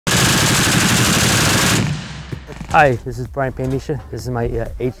Hi, this is Brian Pamisha. This is my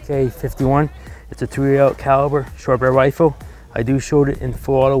HK-51. It's a 3/08 caliber short barrel rifle. I do shoot it in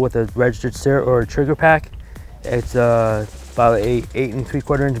full auto with a registered start or a trigger pack. It's about a 8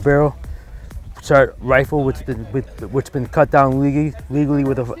 3/4 inch barrel start rifle, which been cut down legally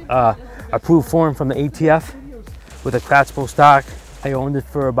with a approved form from the ATF with a collapsible stock. I owned it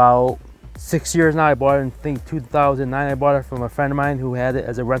for about 6 years now. I bought it in, I think, 2009. I bought it from a friend of mine who had it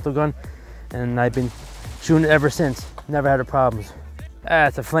as a rental gun, and I've been shooting it ever since. Never had a problems.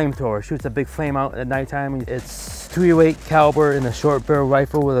 It's a flamethrower. Shoots a big flame out at nighttime. It's 3/08 caliber in a short barrel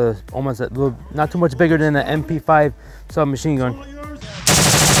rifle with almost a little, not too much bigger than an MP5 submachine gun.